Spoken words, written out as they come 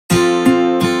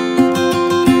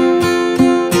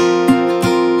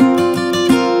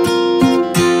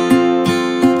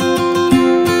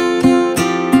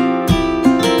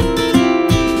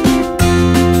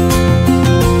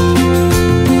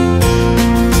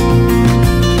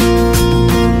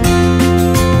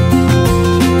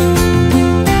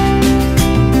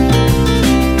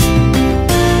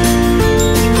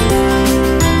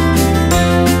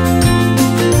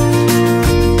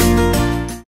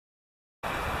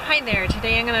Hi there,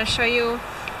 today I'm going to show you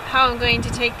how I'm going to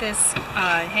take this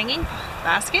hanging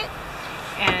basket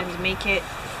and make it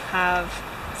have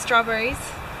strawberries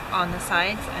on the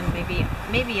sides and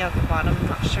maybe at the bottom, I'm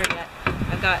not sure yet.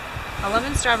 I've got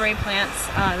 11 strawberry plants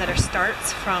that are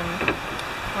starts from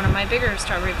one of my bigger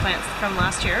strawberry plants from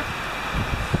last year.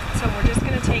 So we're just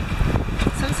going to take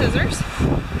some scissors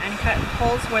and cut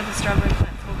holes where the strawberry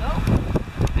plants will go,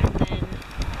 and then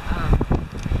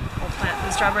we'll plant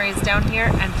the strawberries down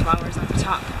here and flowers on the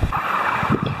top.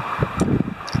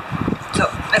 So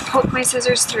I poke my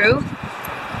scissors through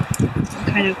and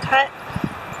kind of cut,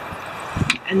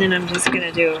 and then I'm just going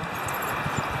to do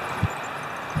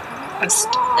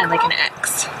like an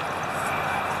X,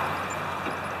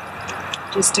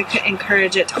 just to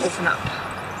encourage it to open up.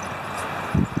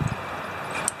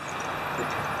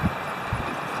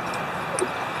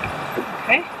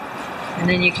 Okay, and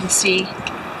then you can see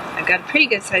I've got a pretty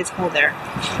good sized hole there.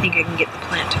 I think I can get the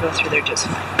plant to go through there just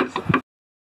fine.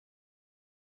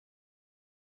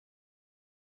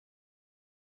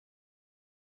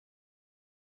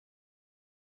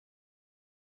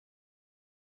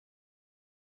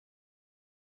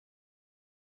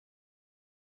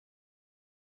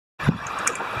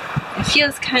 It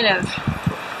feels kind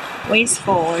of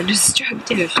wasteful or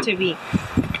destructive to be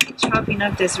chopping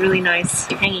up this really nice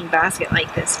hanging basket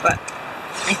like this, but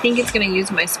I think it's going to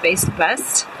use my space the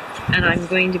best, and I'm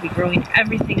going to be growing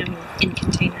everything in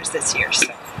containers this year.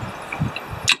 So.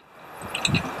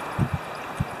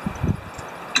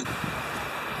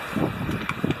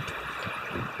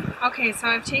 Okay, so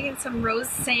I've taken some rose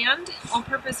sand,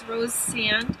 all-purpose rose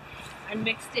sand, and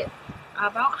mixed it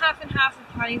about half and half with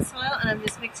potting soil, and I'm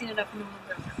just mixing it up in a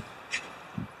little bit.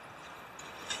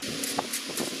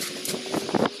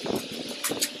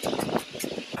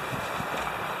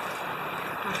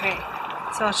 Okay,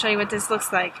 so I'll show you what this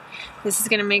looks like. This is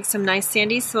going to make some nice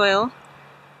sandy soil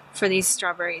for these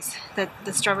strawberries.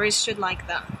 The strawberries should like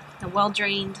that, the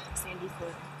well-drained sandy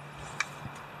soil.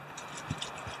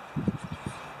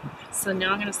 So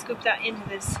now I'm going to scoop that into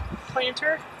this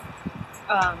planter,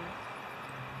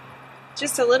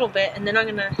 just a little bit, and then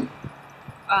I'm going to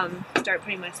start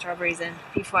putting my strawberries in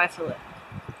before I fill it.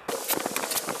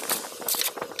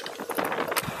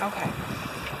 Okay.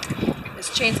 This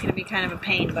chain's going to be kind of a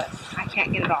pain, but I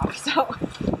can't get it off, so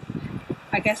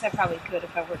I guess I probably could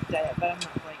if I worked at it, but I'm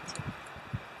not going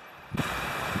to.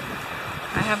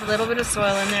 I have a little bit of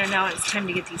soil in there. Now it's time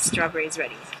to get these strawberries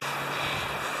ready.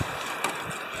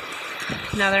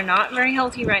 Now they're not very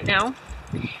healthy right now,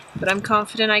 but I'm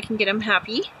confident I can get them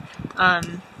happy.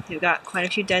 They've got quite a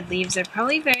few dead leaves. They're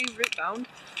probably very root bound.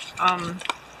 I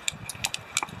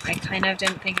kind of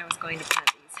didn't think I was going to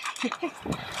plant these.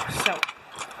 So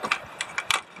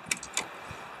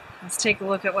let's take a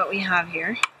look at what we have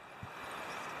here.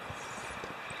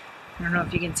 I don't know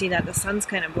if you can see that. The sun's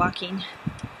kind of blocking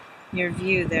your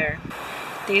view there.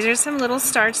 These are some little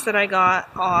starts that I got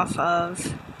off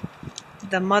of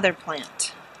the mother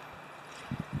plant.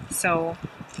 So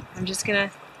I'm just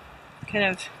gonna kind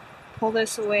of pull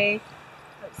this away.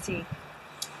 Let's see.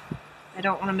 I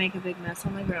don't want to make a big mess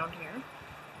on the ground here.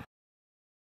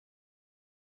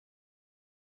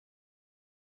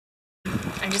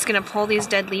 I'm just going to pull these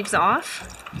dead leaves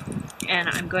off, and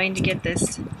I'm going to get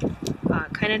this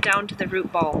kind of down to the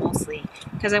root ball mostly,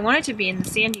 because I want it to be in the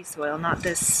sandy soil, not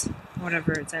this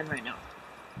whatever it's in right now.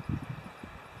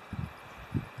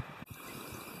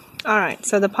 Alright,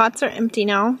 so the pots are empty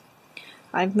now.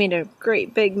 I've made a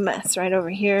great big mess right over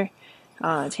here,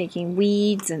 taking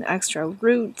weeds and extra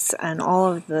roots and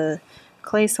all of the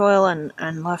clay soil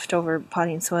and leftover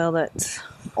potting soil that's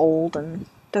old and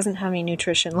doesn't have any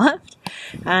nutrition left.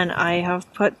 And I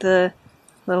have put the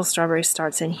little strawberry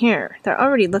starts in here. They're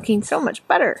already looking so much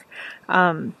better.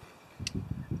 I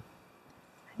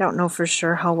don't know for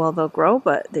sure how well they'll grow,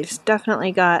 but they've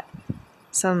definitely got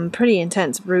some pretty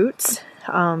intense roots.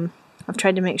 I've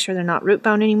tried to make sure they're not root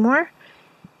bound anymore,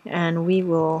 and we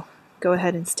will go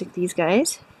ahead and stick these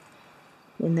guys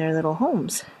in their little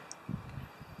homes.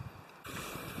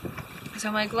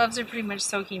 So my gloves are pretty much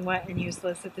soaking wet and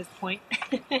useless at this point,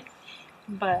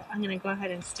 but I'm going to go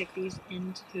ahead and stick these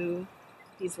into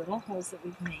these little holes that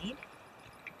we've made.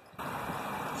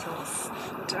 So we'll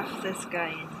stuff this guy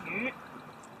in here.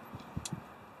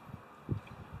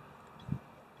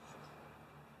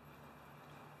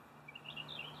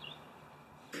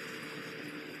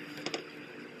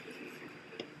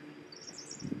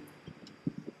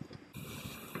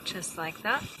 Just like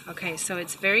that. Okay, so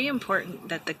it's very important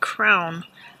that the crown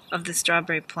of the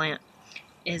strawberry plant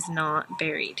is not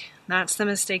buried. That's the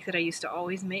mistake that I used to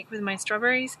always make with my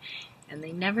strawberries, and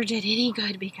they never did any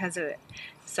good because of it.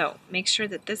 So make sure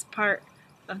that this part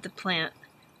of the plant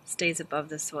stays above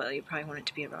the soil. You probably want it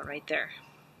to be about right there.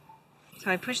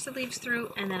 So I push the leaves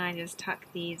through, and then I just tuck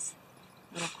these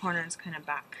little corners kind of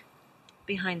back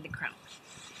behind the crown.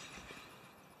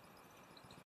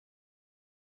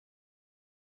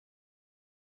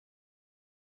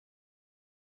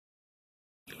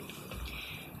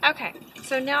 Okay,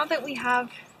 so now that we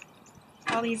have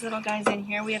all these little guys in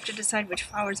here, we have to decide which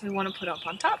flowers we want to put up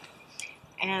on top.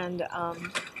 And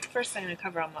first I'm going to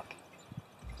cover them up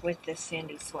with this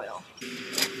sandy soil.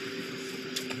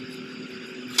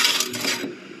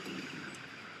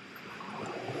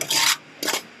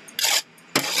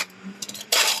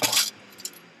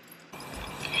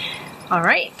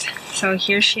 Alright, so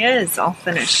here she is, all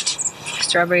finished.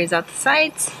 Strawberries out the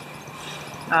sides,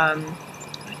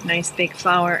 nice big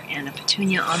flower, and a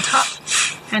petunia on top.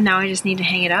 And now I just need to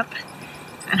hang it up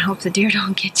and hope the deer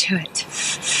don't get to it.